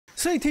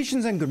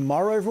Salutations and good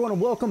morrow everyone,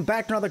 and welcome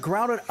back to another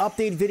grounded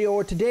update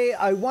video. Today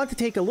I want to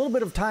take a little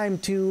bit of time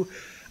to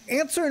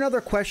answer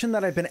another question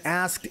that I've been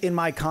asked in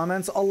my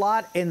comments a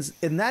lot, and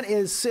that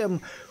is,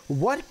 Sim,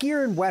 what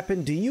gear and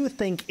weapon do you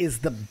think is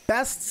the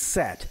best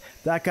set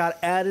that got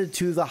added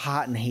to the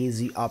Hot and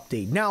Hazy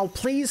update? Now,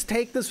 please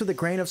take this with a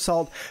grain of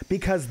salt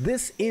because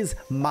this is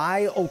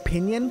my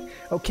opinion,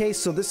 okay?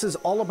 So this is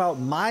all about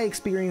my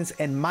experience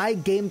and my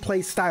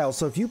gameplay style.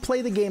 So if you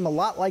play the game a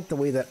lot like the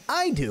way that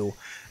I do,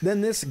 then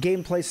this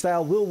gameplay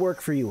style will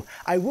work for you.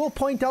 I will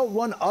point out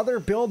one other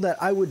build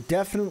that I would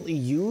definitely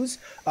use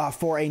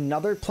for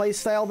another play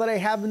style that I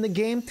have in the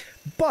game.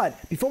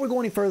 But before we go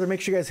any further,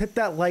 make sure you guys hit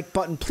that like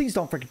button. Please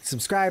don't forget to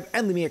subscribe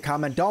and leave me a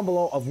comment down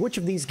below of which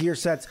of these gear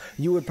sets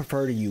you would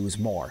prefer to use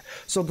more.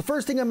 So the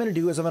first thing I'm going to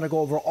do is I'm going to go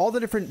over all the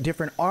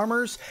different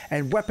armors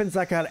and weapons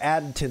that got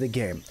added to the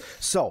game.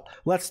 So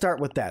let's start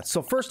with that.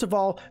 So first of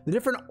all, the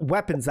different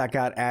weapons that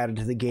got added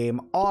to the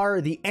game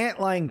are the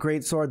Antlion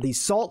Greatsword, the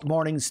Salt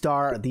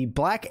Morningstar, the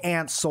Black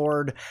Ant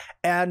Sword,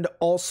 and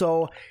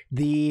also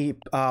the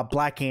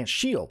Black Ant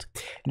Shield.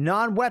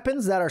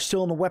 Non-weapons that are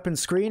still in the weapon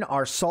screen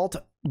are Salt,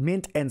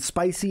 Mint, and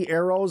Spicy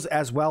arrows,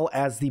 as well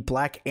as the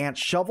Black Ant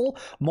Shovel.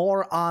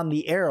 More on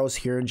the arrows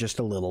here in just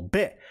a little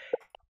bit.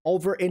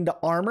 Over into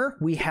armor,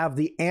 we have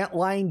the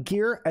Antlion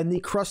gear and the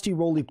Crusty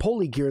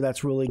Roly-Poly gear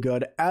that's really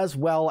good, as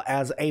well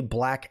as a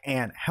Black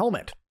Ant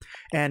helmet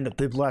and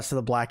the rest of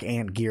the Black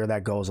Ant gear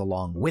that goes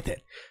along with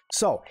it.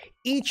 So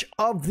each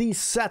of these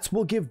sets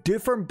will give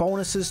different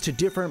bonuses to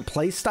different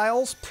play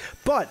styles,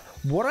 but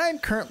what I'm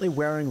currently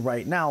wearing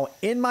right now,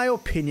 in my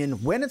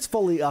opinion, when it's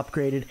fully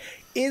upgraded,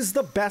 is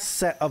the best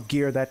set of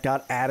gear that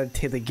got added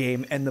to the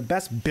game and the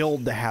best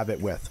build to have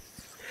it with.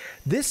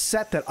 This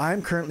set that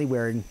I'm currently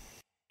wearing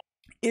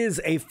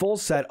is a full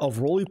set of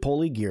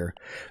Roly-Poly gear,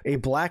 a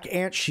Black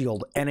Ant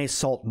Shield, and a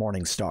Salt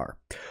Morningstar.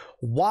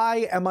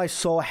 Why am I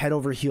so head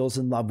over heels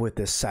in love with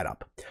this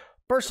setup?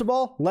 First of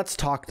all, let's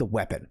talk the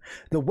weapon.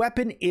 The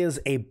weapon is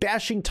a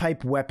bashing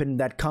type weapon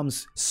that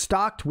comes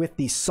stocked with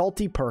the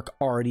salty perk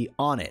already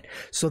on it.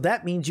 So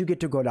that means you get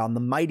to go down the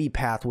mighty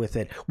path with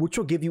it, which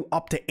will give you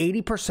up to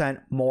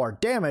 80% more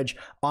damage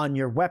on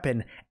your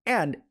weapon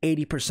and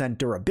 80%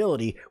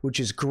 durability, which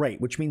is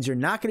great, which means you're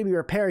not going to be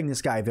repairing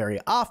this guy very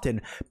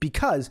often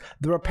because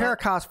the repair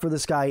cost for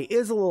this guy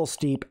is a little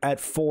steep at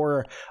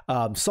 4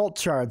 salt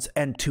shards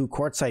and 2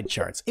 quartzite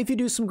shards. If you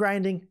do some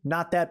grinding,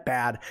 not that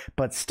bad,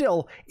 but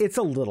still, it's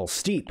a little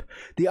steep.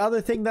 The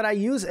other thing that I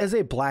use is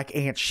a Black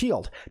Ant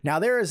Shield. Now,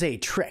 there is a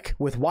trick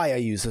with why I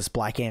use this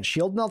Black Ant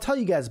Shield, and I'll tell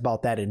you guys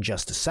about that in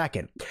just a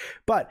second.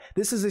 But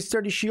this is a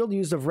sturdy shield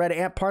used of red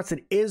ant parts.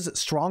 It is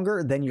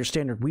stronger than your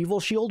standard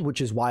Weevil Shield,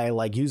 which is why I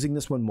like using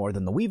this one more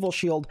than the Weevil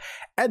Shield.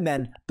 And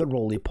then the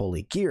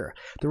Roly-Poly gear.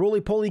 The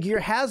Roly-Poly gear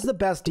has the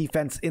best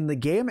defense in the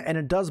game, and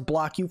it does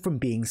block you from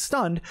being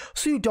stunned,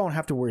 so you don't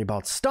have to worry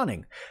about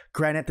stunning.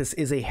 Granted, this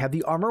is a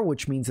heavy armor,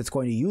 which means it's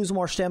going to use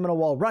more stamina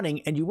while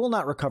running, and you will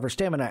not recover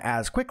stamina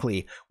as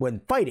quickly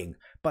when fighting,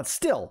 but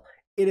still,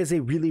 it is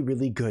a really,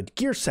 really good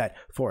gear set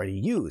for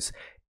you to use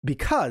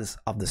because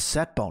of the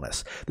set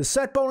bonus. The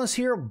set bonus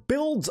here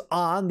builds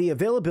on the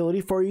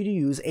availability for you to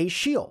use a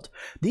shield.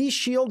 These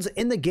shields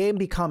in the game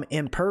become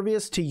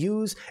impervious to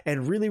use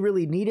and really,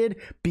 really needed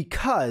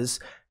because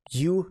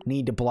you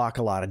need to block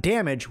a lot of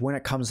damage when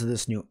it comes to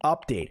this new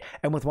update.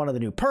 And with one of the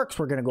new perks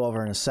we're going to go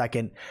over in a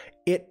second,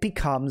 it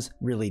becomes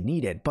really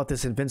needed. But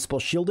this invincible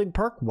shielding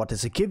perk, what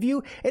does it give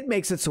you? It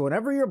makes it so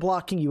whenever you're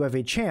blocking, you have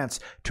a chance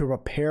to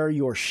repair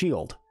your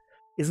shield.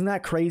 Isn't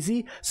that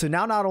crazy? So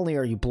now not only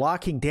are you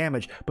blocking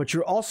damage, but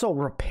you're also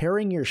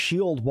repairing your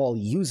shield while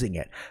using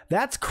it.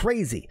 That's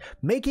crazy,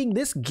 making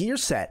this gear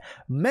set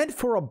meant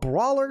for a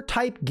brawler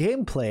type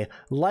gameplay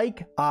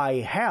like I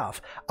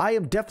have. I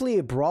am definitely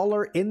a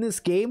brawler in this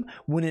game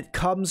when it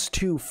comes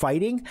to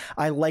fighting.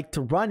 I like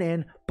to run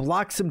in,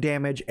 block some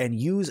damage, and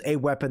use a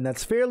weapon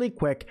that's fairly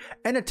quick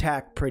and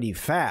attack pretty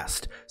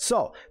fast.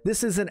 So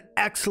this is an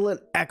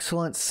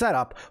excellent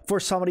setup for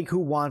somebody who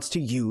wants to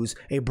use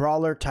a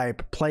brawler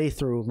type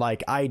playthrough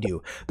like I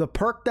do. The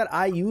perk that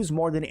I use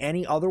more than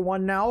any other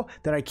one now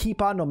that I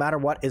keep on no matter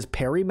what is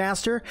Parry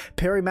Master.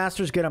 Parry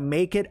Master is going to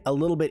make it a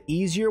little bit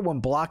easier when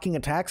blocking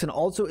attacks, and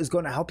also is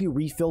going to help you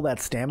refill that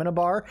stamina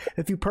bar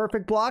if you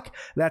perfect block.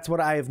 That's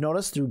what I have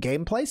noticed through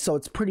gameplay, so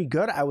it's pretty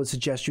good. I would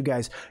suggest you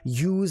guys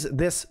use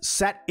this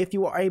set if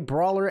you are a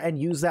brawler and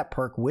use that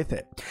perk with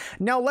it.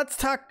 Now let's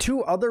talk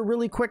 2 other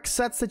really quick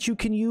sets that you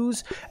can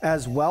use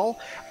as well.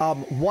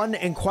 One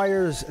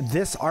inquires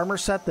this armor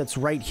set that's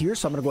right here,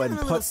 so I'm going to go ahead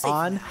and put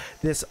on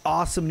this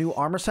awesome new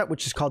armor set,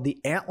 which is called the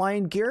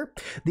Antlion gear.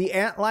 The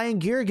Antlion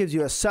gear gives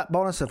you a set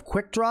bonus of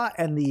quick draw,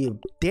 and the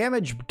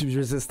damage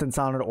resistance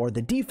on it, or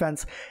the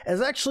defense, is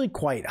actually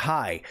quite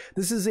high.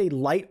 This is a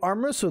light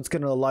armor, so it's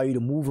going to allow you to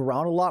move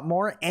around a lot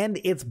more, and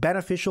it's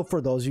beneficial for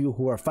those of you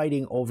who are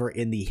fighting over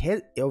in the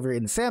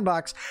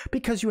sandbox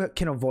because you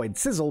can avoid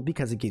sizzle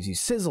because it gives you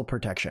sizzle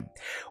protection.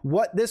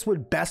 What this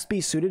would best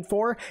be suited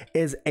for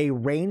is a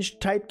ranged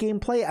type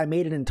gameplay. I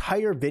made an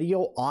entire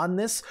video on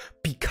this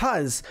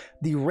because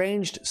the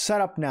ranged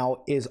setup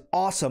now is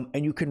awesome,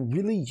 and you can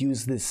really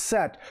use this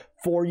set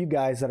for you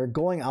guys that are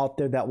going out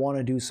there that want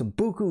to do some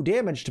buku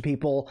damage to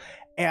people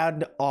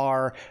and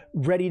are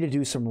ready to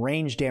do some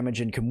range damage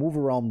and can move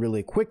around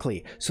really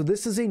quickly. So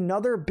this is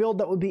another build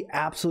that would be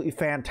absolutely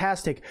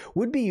fantastic.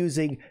 Would be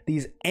using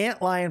these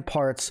antlion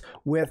parts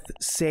with,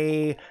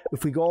 say,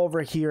 if we go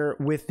over here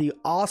with the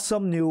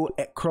awesome new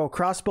crow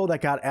crossbow that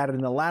got added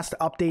in the last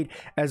update,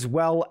 as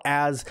well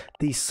as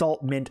the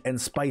salt, mint, and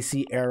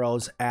spicy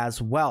arrows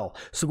as well.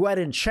 So go ahead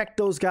and check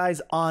those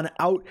guys on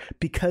out,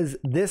 because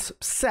this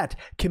set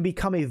can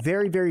become a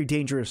very, very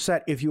dangerous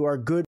set if you are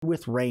good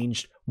with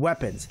ranged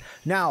weapons.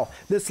 Now,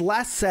 this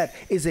last set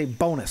is a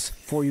bonus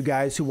for you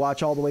guys who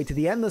watch all the way to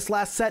the end. This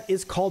last set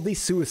is called the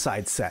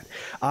Suicide Set.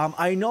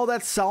 I know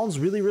that sounds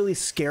really, really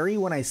scary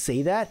when I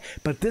say that,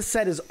 but this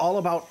set is all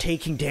about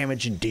taking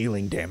damage and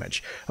dealing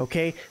damage.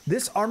 Okay,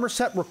 this armor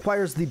set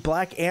requires the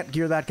black ant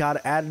gear that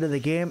got added to the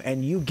game,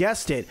 and you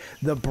guessed it,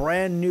 the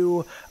brand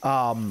new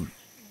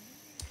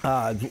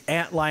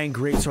antlion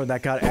greatsword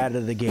that got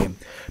added to the game,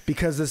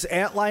 because this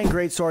antlion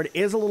greatsword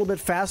is a little bit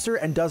faster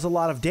and does a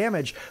lot of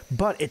damage,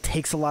 but it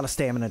takes a lot of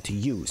stamina to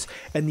use.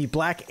 And the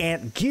black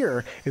ant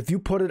gear, if you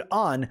put it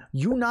on,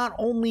 you not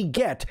only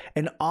get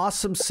an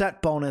awesome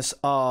set bonus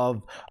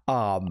of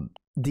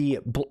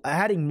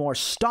adding more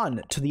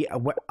stun to the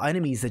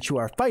enemies that you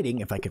are fighting.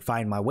 If I could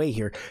find my way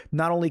here,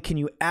 not only can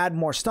you add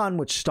more stun,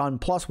 which stun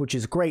plus, which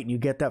is great, and you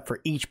get that for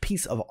each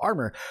piece of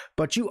armor,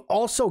 but you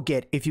also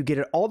get, if you get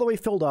it all the way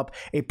filled up,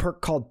 a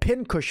perk called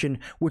pin cushion,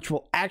 which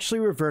will actually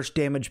reverse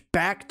damage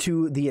back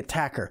to the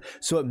attacker.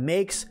 So it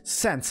makes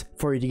sense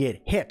for you to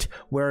get hit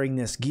wearing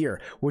this gear,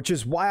 which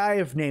is why I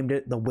have named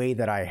it the way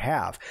that I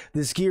have.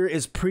 This gear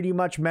is pretty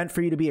much meant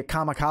for you to be a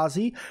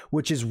kamikaze,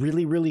 which is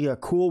really, really a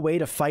cool way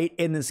to fight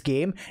in this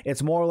game.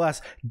 It's more or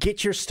less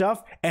get your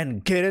stuff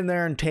and get in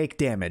there and take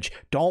damage.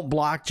 Don't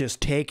block, just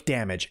take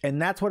damage.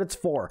 And that's what it's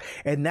for.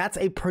 And that's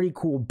a pretty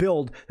cool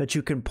build that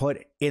you can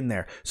put in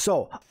there.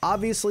 So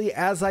obviously,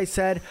 as I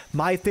said,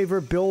 my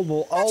favorite build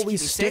will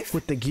always stick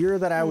with the gear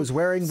that I was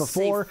wearing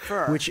before,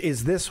 which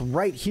is this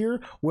right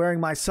here, wearing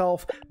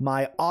myself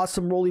my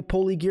awesome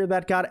roly-poly gear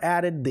that got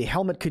added. The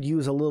helmet could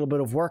use a little bit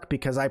of work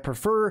because I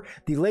prefer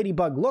the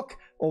ladybug look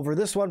over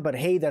this one, but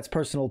hey, that's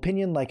personal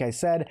opinion, like I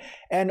said.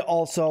 And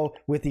also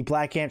with the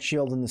black ant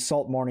shield and the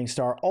salt morning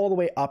star all the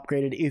way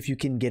upgraded if you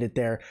can get it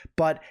there.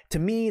 But to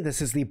me,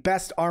 this is the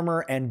best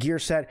armor and gear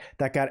set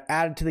that got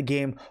added to the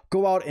game.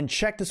 Go out and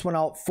check this one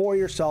out for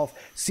yourself,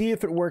 see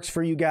if it works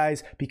for you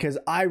guys, because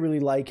I really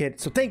like it.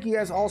 So thank you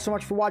guys all so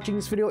much for watching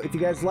this video. If you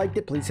guys liked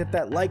it, please hit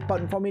that like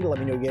button for me to let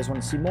me know you guys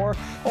want to see more.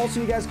 Also,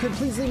 you guys could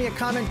please leave me a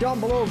comment down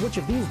below of which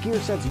of these gear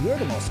sets you're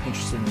the most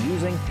interested in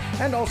using,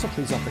 and also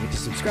please don't forget to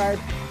subscribe.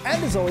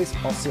 And as always,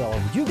 I'll see all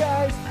of you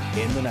guys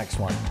in the next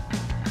one.